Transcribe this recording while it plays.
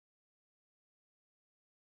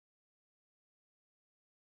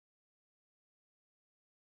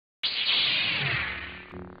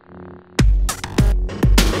Greetings,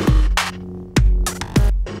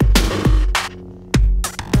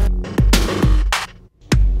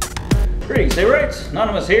 Saberites.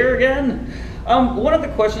 Anonymous here again. One of the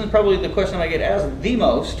questions, probably the question I get asked the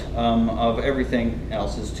most of everything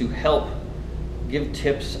else, is to help give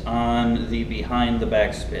tips on the behind the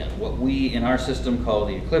back spin. What we in our system call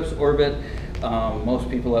the eclipse orbit. Most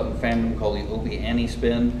people out in fandom call the Obi-Annie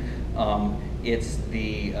spin. It's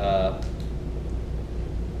the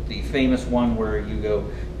famous one where you go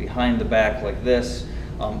behind the back like this.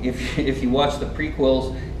 If you watch the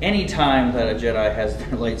prequels, any time that a Jedi has their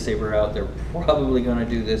lightsaber out, they're probably going to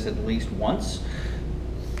do this at least once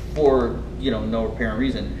for no apparent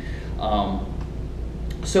reason.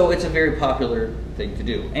 So it's a very popular thing to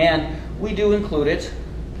do, and we do include it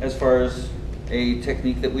as far as a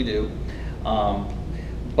technique that we do.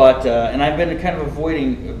 And I've been kind of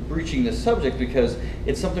avoiding breaching this subject because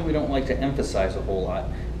it's something we don't like to emphasize a whole lot,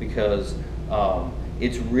 because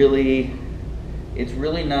it's really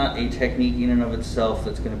not a technique in and of itself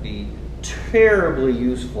that's going to be terribly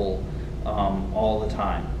useful all the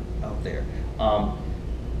time out there.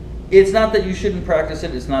 It's not that you shouldn't practice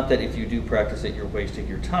it. It's not that if you do practice it, you're wasting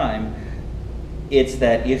your time. It's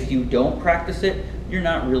that if you don't practice it, you're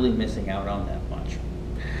not really missing out on that much.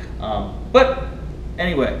 But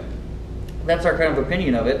anyway, that's our kind of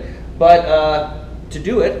opinion of it. But to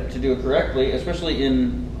do it correctly, especially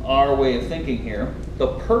in our way of thinking here, the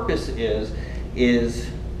purpose is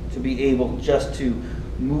to be able just to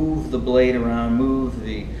move the blade around, move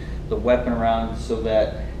the weapon around, so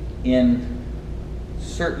that in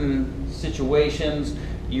certain situations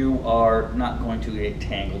you are not going to get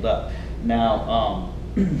tangled up. Now,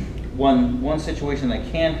 one situation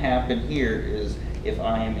that can happen here is if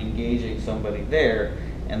I am engaging somebody there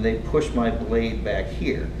and they push my blade back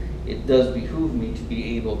here. It does behoove me to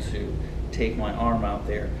be able to take my arm out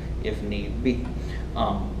there if need be.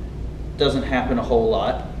 Doesn't happen a whole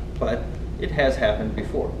lot, but it has happened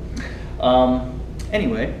before.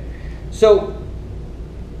 Anyway, so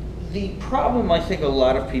the problem I think a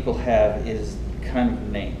lot of people have is kind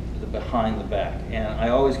of name, the behind the back, and I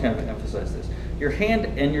always kind of emphasize this. Your hand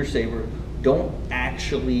and your saber don't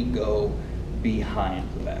actually go behind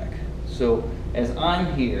the back. So as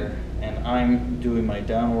I'm here and I'm doing my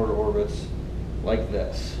downward orbits like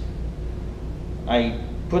this, I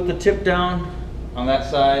put the tip down on that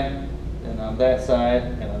side, and on that side,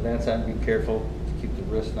 and on that side. Be careful to keep the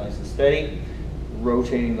wrist nice and steady,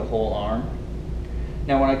 rotating the whole arm.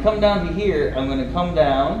 Now when I come down to here, I'm going to come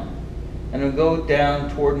down and I'll go down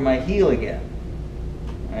toward my heel again.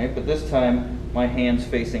 All right, but this time my hand's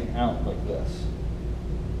facing out like this.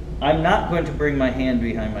 I'm not going to bring my hand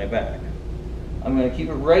behind my back. I'm going to keep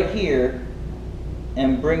it right here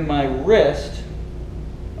and bring my wrist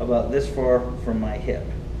about this far from my hip.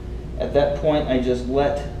 At that point, I just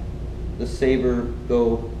let the saber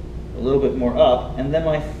go a little bit more up, and then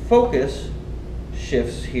my focus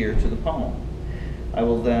shifts here to the pommel. I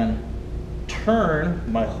will then turn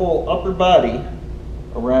my whole upper body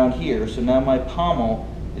around here, so now my pommel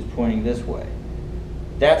is pointing this way.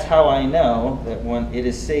 That's how I know that when it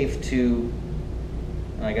is safe to,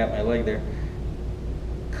 and I got my leg there,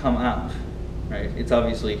 come out, right? It's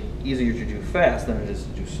obviously easier to do fast than it is to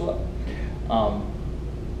do slow.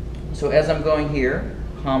 So as I'm going here,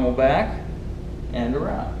 pommel back and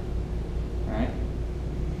around, right?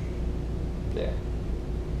 There.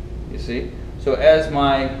 You see? So as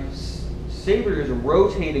my saber is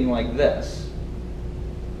rotating like this,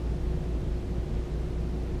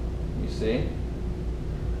 you see?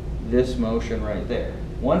 This motion right there.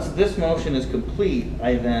 Once this motion is complete,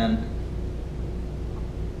 I then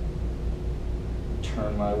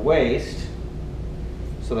turn my waist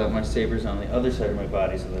so that my saber's on the other side of my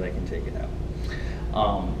body so that I can take it out.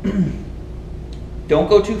 Don't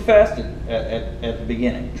go too fast at the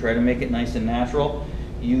beginning. Try to make it nice and natural.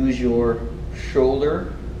 Use your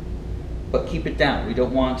shoulder, but keep it down. We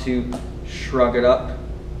don't want to shrug it up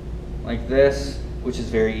like this, which is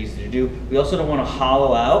very easy to do. We also don't want to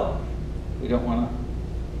hollow out. We don't want to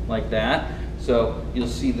like that. So you'll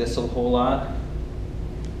see this a whole lot.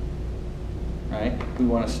 Right? We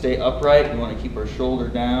want to stay upright. We want to keep our shoulder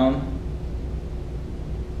down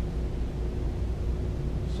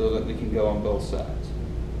so that we can go on both sides.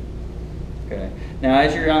 Okay. Now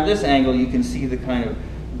as you're on this angle, you can see the kind of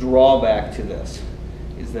drawback to this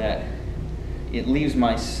is that it leaves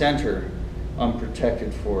my center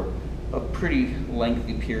unprotected for a pretty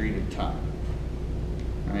lengthy period of time,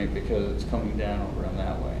 right? Because it's coming down over on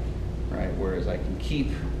that way, right? Whereas I can keep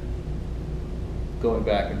going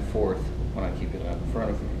back and forth when I keep it out in front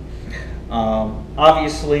of me.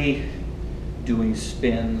 Obviously, doing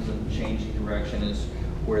spins and changing direction is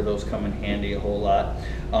where those come in handy a whole lot.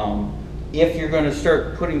 If you're going to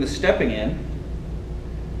start putting the stepping in,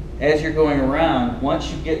 as you're going around,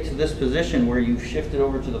 once you get to this position where you've shifted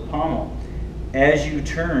over to the pommel, as you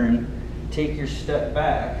turn, take your step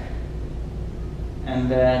back and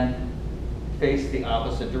then face the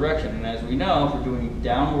opposite direction. And as we know, if we're doing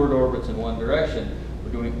downward orbits in one direction,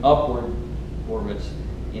 we're doing upward orbits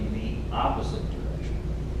in the opposite direction,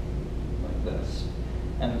 like this.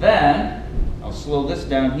 And then, I'll slow this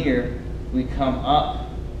down here, we come up,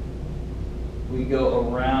 we go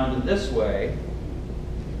around this way,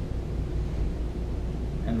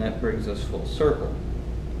 and that brings us full circle.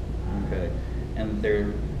 Okay, and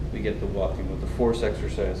there we get the walking with the force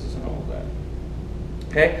exercises and all of that.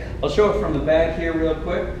 Okay, I'll show it from the back here real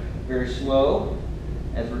quick, very slow.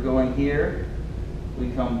 As we're going here,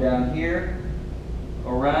 we come down here,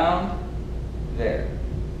 around, there.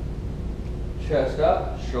 Chest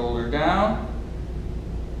up, shoulder down.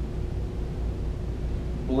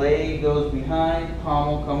 Blade goes behind,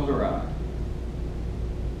 pommel comes around.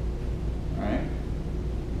 All right.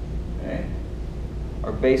 Okay.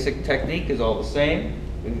 Our basic technique is all the same.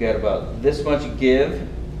 We've got about this much give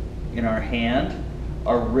in our hand.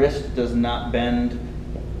 Our wrist does not bend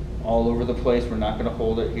all over the place. We're not going to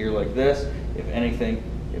hold it here like this. If anything,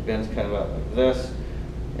 it bends kind of out like this.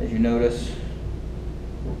 As you notice,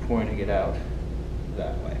 we're pointing it out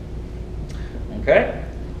that way. Okay?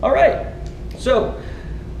 All right. So,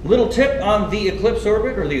 little tip on the eclipse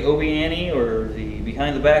orbit, or the Obiani, or the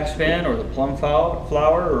behind the back spin, or the plum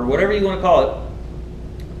flower, or whatever you want to call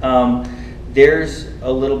it. There's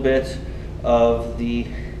a little bit of the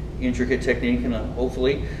intricate technique, and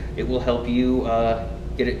hopefully it will help you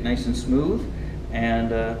get it nice and smooth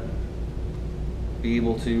and be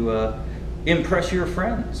able to impress your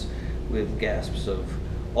friends with gasps of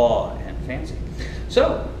awe and fancy.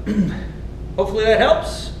 So, hopefully that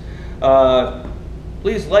helps.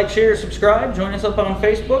 Please like, share, subscribe, join us up on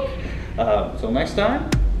Facebook. Until next time,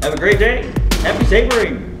 have a great day. Happy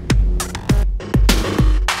sabering!